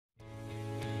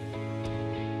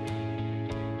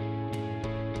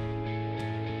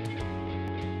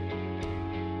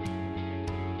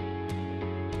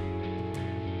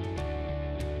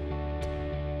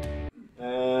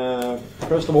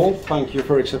First of all, thank you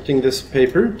for accepting this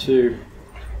paper to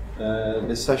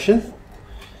this session.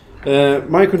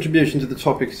 My contribution to the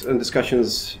topics and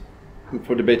discussions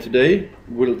for debate today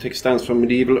will take stance from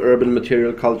medieval urban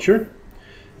material culture,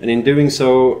 and in doing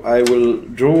so I will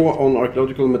draw on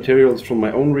archaeological materials from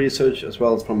my own research as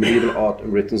well as from medieval art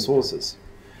and written sources.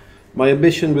 My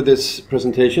ambition with this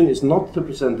presentation is not to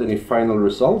present any final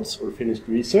results or finished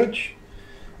research,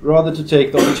 rather to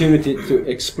take the opportunity to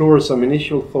explore some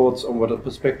initial thoughts on what a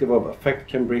perspective of effect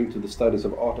can bring to the studies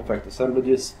of artifact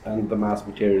assemblages and the mass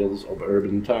materials of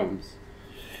urban towns.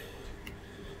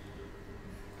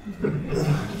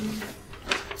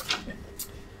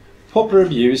 Popular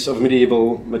views of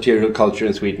medieval material culture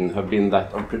in Sweden have been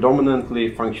that of predominantly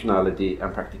functionality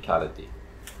and practicality.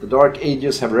 The Dark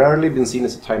Ages have rarely been seen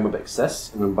as a time of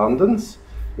excess and abundance,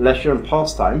 leisure and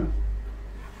pastime,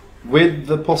 with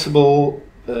the possible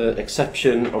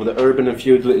exception of the urban and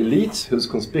feudal elites, whose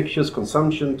conspicuous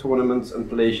consumption, tournaments and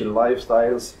palatial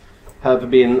lifestyles have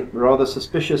been rather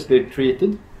suspiciously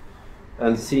treated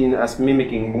and seen as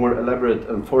mimicking more elaborate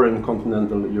and foreign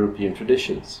continental European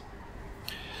traditions.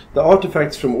 The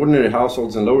artifacts from ordinary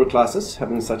households and lower classes have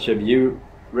in such a view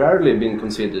rarely been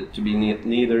considered to be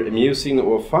neither amusing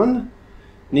or fun,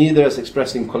 neither as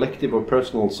expressing collective or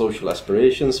personal social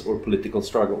aspirations or political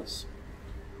struggles.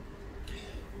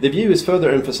 The view is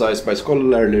further emphasized by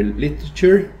scholarly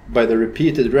literature by the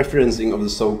repeated referencing of the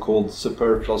so-called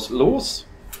superfluous laws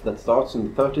that starts in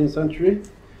the 13th century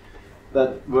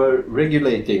that were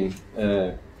regulating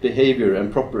behavior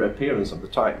and proper appearance of the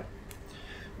time.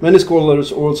 Many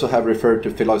scholars also have referred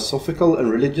to philosophical and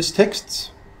religious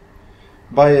texts,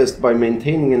 biased by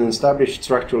maintaining an established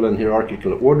structural and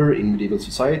hierarchical order in medieval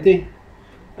society,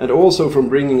 and also from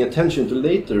bringing attention to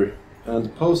later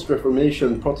and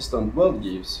post-Reformation Protestant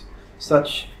worldviews,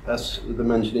 such as the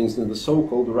mentionings in the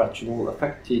so-called rational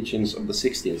effect teachings of the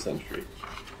 16th century.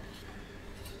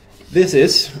 This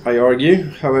is, I argue,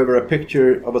 however, a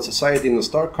picture of a society in a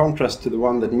stark contrast to the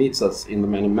one that meets us in the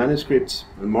many manuscripts,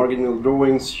 the marginal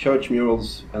drawings, church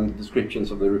murals, and the descriptions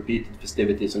of the repeated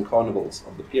festivities and carnivals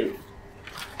of the period.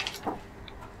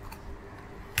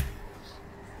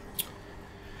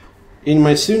 In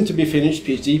my soon-to-be-finished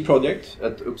PhD project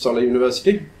at Uppsala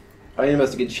University, I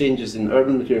investigate changes in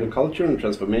urban material culture and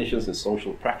transformations in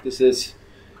social practices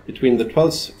between the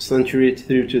 12th century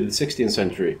through to the 16th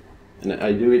century, and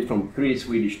I do it from 3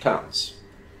 Swedish towns.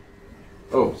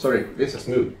 Oh, sorry, this has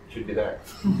moved, should be there.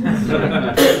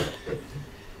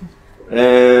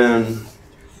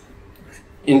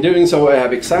 In doing so, I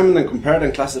have examined and compared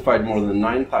and classified more than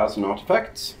 9,000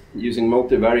 artifacts, using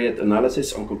multivariate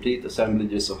analysis on complete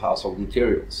assemblages of household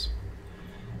materials.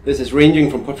 This is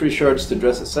ranging from pottery sherds to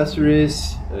dress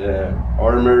accessories,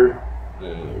 armor,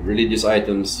 religious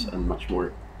items, and much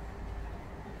more.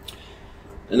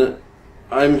 And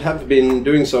I have been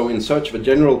doing so in search of a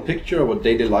general picture of what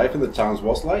daily life in the towns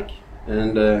was like,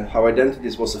 and how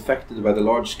identities was affected by the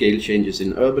large-scale changes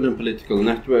in urban and political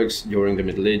networks during the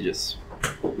Middle Ages.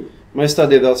 My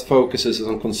study thus focuses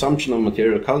on consumption of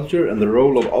material culture and the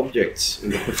role of objects in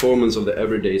the performance of the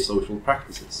everyday social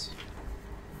practices.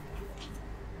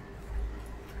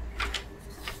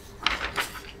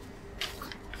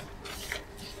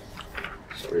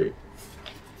 Sorry.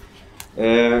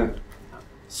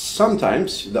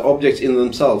 Sometimes the objects in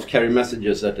themselves carry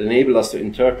messages that enable us to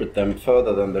interpret them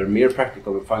further than their mere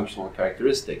practical and functional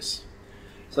characteristics.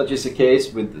 Such is the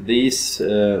case with these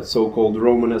so-called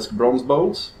Romanesque bronze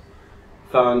bowls,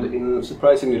 found in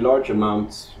surprisingly large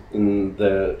amounts in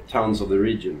the towns of the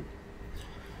region.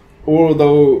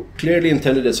 Although clearly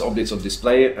intended as objects of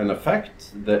display and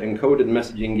effect, the encoded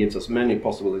messaging gives us many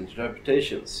possible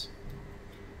interpretations.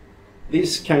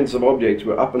 These kinds of objects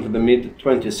were up until the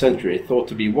mid-20th century thought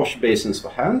to be wash basins for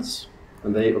hands,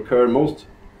 and they occur most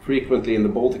frequently in the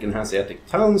Baltic and Hanseatic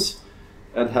towns,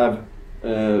 and have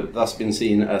thus been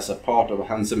seen as a part of a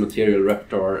handsome material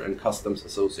repertoire and customs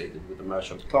associated with the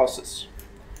merchant classes.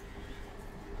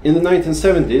 In the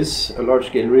 1970s, a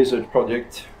large-scale research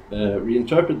project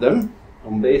reinterpreted them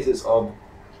on basis of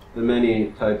the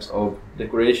many types of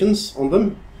decorations on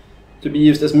them to be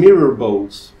used as mirror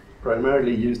bowls,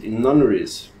 primarily used in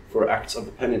nunneries for acts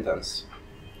of penitence.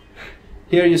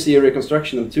 Here you see a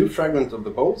reconstruction of 2 fragments of the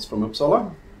bowls from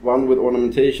Uppsala, one with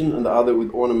ornamentation and the other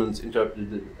with ornaments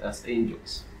interpreted as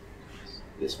angels.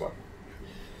 This one.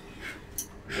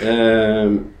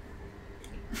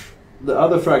 The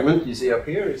other fragment you see up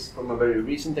here is from a very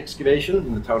recent excavation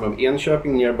in the town of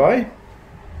Enköping nearby.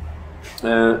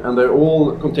 And they're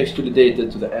all contextually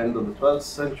dated to the end of the 12th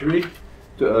century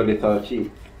to early 13th.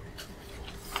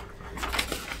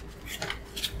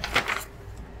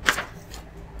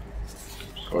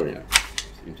 sorry.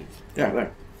 Yeah,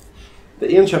 there. The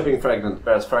Enköping fragment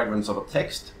bears fragments of a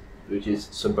text, which is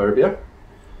suburbia,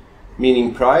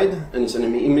 meaning pride, and is an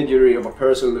imagery of a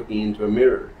person looking into a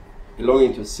mirror,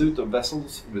 belonging to a suit of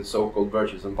vessels with so-called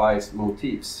virtues and vice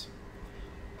motifs.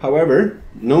 However,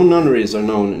 no nunneries are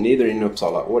known neither in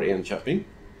Uppsala or Enköping,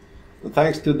 and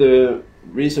thanks to the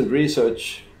recent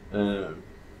research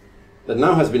that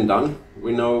now has been done,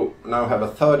 we now have a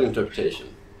third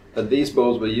interpretation, that these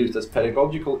bows were used as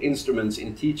pedagogical instruments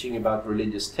in teaching about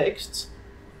religious texts,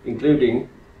 including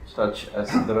such as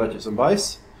the virtues and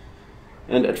vice.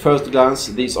 And at first glance,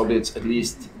 these objects, at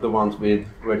least the ones with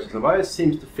virtues and vice,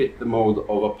 seems to fit the mold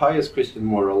of a pious Christian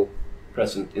moral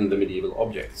present in the medieval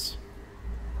objects.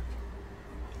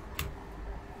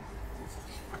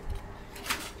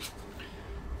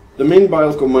 The main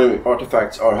bulk of my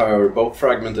artifacts are, however, both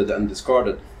fragmented and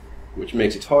discarded, which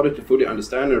makes it harder to fully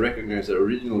understand and recognize their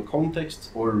original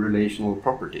context or relational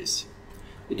properties.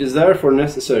 It is therefore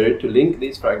necessary to link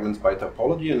these fragments by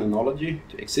typology and analogy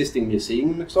to existing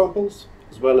museum examples,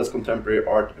 as well as contemporary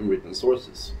art and written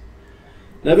sources.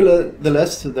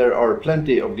 Nevertheless, there are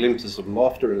plenty of glimpses of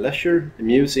laughter and leisure,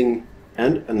 amusing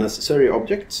and unnecessary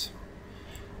objects,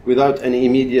 without any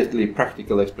immediately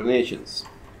practical explanations.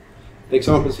 The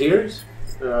examples here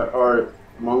are,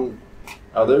 among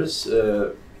others,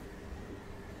 the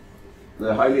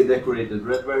highly decorated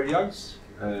redware jugs,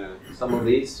 some of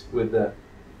these with the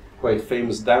quite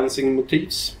famous dancing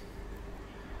motifs,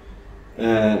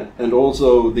 and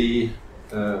also the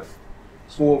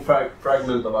small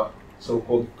fragment of a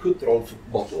so-called Kuttrolf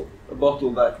bottle, a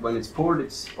bottle that when it's poured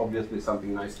it's obviously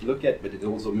something nice to look at, but it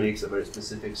also makes a very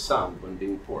specific sound when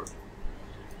being poured.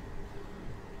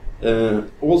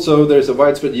 Also, there's a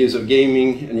widespread use of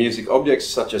gaming and music objects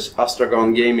such as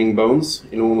astragon gaming bones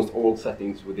in almost all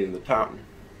settings within the town.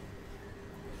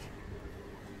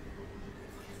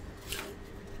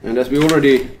 And as we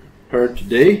already heard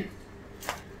today,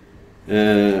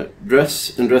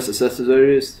 dress and dress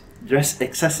accessories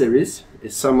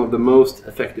is some of the most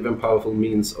effective and powerful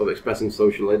means of expressing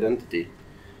social identity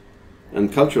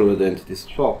and cultural identities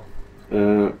as well.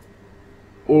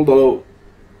 Although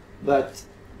that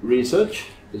research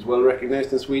is well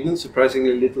recognized in Sweden,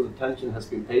 surprisingly little attention has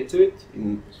been paid to it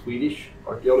in Swedish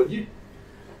archaeology.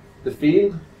 The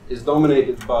field is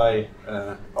dominated by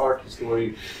art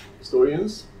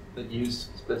historians that use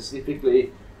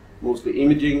specifically mostly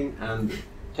imaging and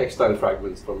textile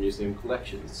fragments from museum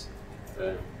collections.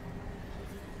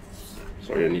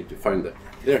 Sorry, I need to find that.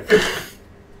 There.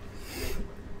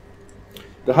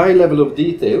 The high level of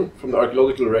detail from the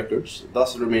archaeological records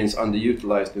thus remains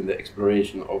underutilized in the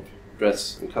exploration of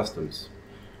dress and customs.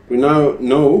 We now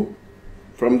know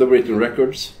from the written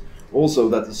records also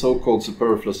that the so-called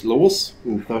superfluous laws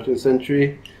in the 13th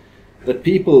century, that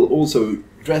people also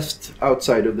dressed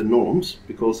outside of the norms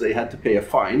because they had to pay a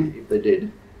fine if they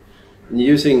did, and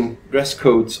using dress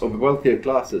codes of wealthier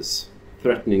classes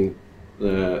threatening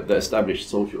the established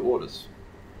social orders.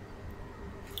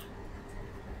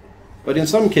 But in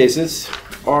some cases,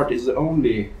 art is the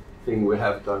only thing we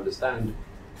have to understand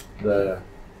to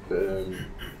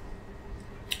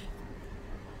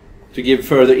give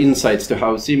further insights to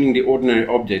how seemingly ordinary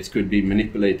objects could be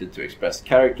manipulated to express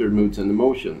character, moods and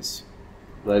emotions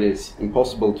that is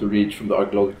impossible to reach from the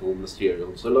archaeological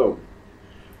materials alone.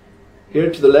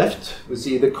 Here to the left, we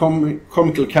see the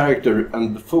comical character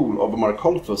and the fool of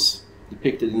Markolfus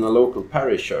depicted in a local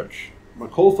parish church.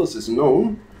 Markolfus is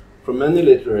known from many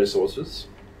literary sources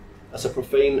as a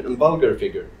profane and vulgar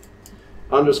figure,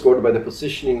 underscored by the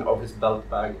positioning of his belt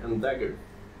bag and dagger.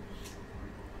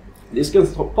 This can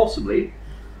possibly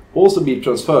also be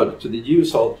transferred to the Jew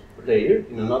salt layer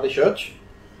in another church,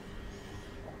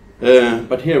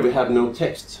 but here we have no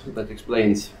text that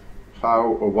explains how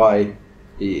or why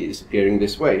he is appearing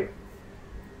this way.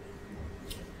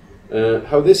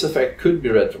 How this effect could be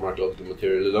read from archaeological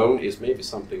material alone is maybe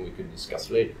something we could discuss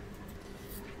later.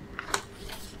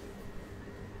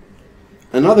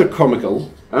 Another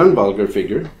comical and vulgar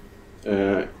figure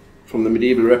from the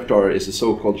medieval repertoire is the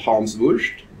so-called Hans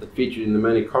Wurst that featured in the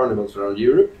many carnivals around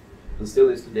Europe and still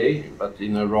is today, but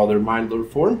in a rather milder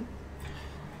form.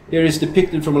 Here is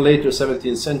depicted from a later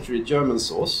 17th century German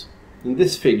source. In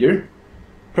this figure,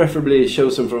 preferably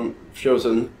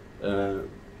chosen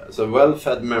as a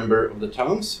well-fed member of the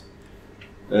towns,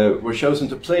 were chosen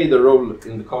to play the role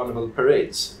in the carnival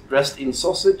parades, dressed in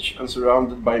sausage and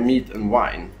surrounded by meat and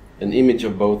wine, an image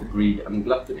of both greed and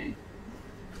gluttony.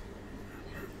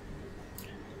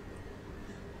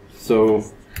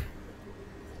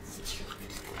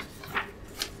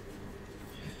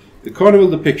 The carnival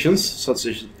depictions, such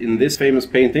as in this famous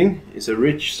painting, is a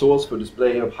rich source for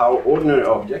display of how ordinary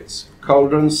objects,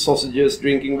 cauldrons, sausages,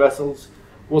 drinking vessels,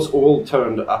 was all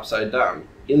turned upside down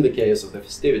in the chaos of the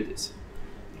festivities.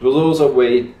 It was also a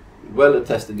way well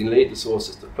attested in later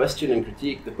sources to question and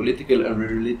critique the political and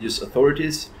religious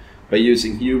authorities by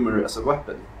using humour as a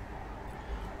weapon.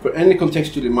 For any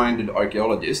contextually minded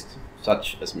archaeologist,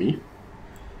 such as me,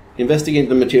 investigating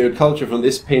the material culture from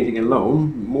this painting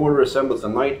alone more resembles a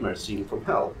nightmare scene from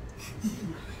hell.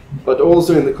 But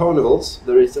also in the carnivals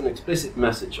there is an explicit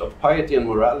message of piety and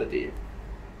morality.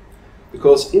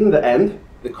 Because in the end,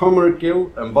 the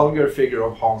comical and vulgar figure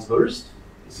of Hans Wurst,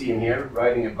 you see him here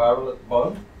riding a barrel at the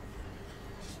bottom,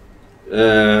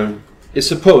 is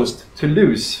supposed to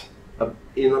lose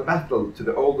in a battle to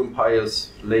the old and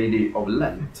pious Lady of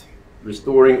Lent,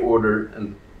 restoring order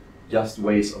and just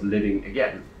ways of living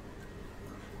again.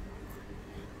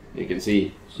 You can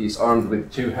see she's armed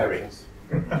with 2 herrings.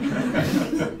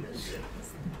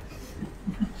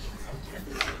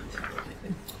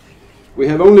 We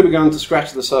have only begun to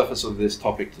scratch the surface of this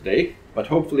topic today, but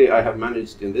hopefully I have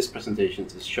managed in this presentation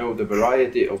to show the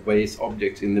variety of ways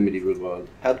objects in the medieval world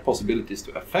had possibilities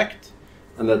to affect,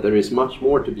 and that there is much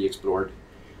more to be explored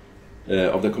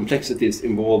of the complexities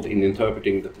involved in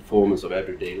interpreting the performance of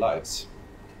everyday lives.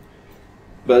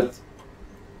 But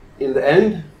in the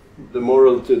end, the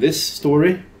moral to this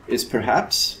story is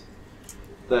perhaps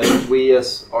that we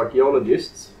as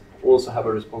archaeologists also have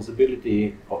a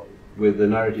responsibility with the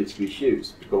narratives we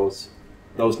choose, because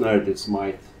those narratives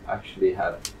might actually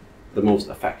have the most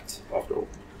effect after all.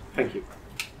 Thank you.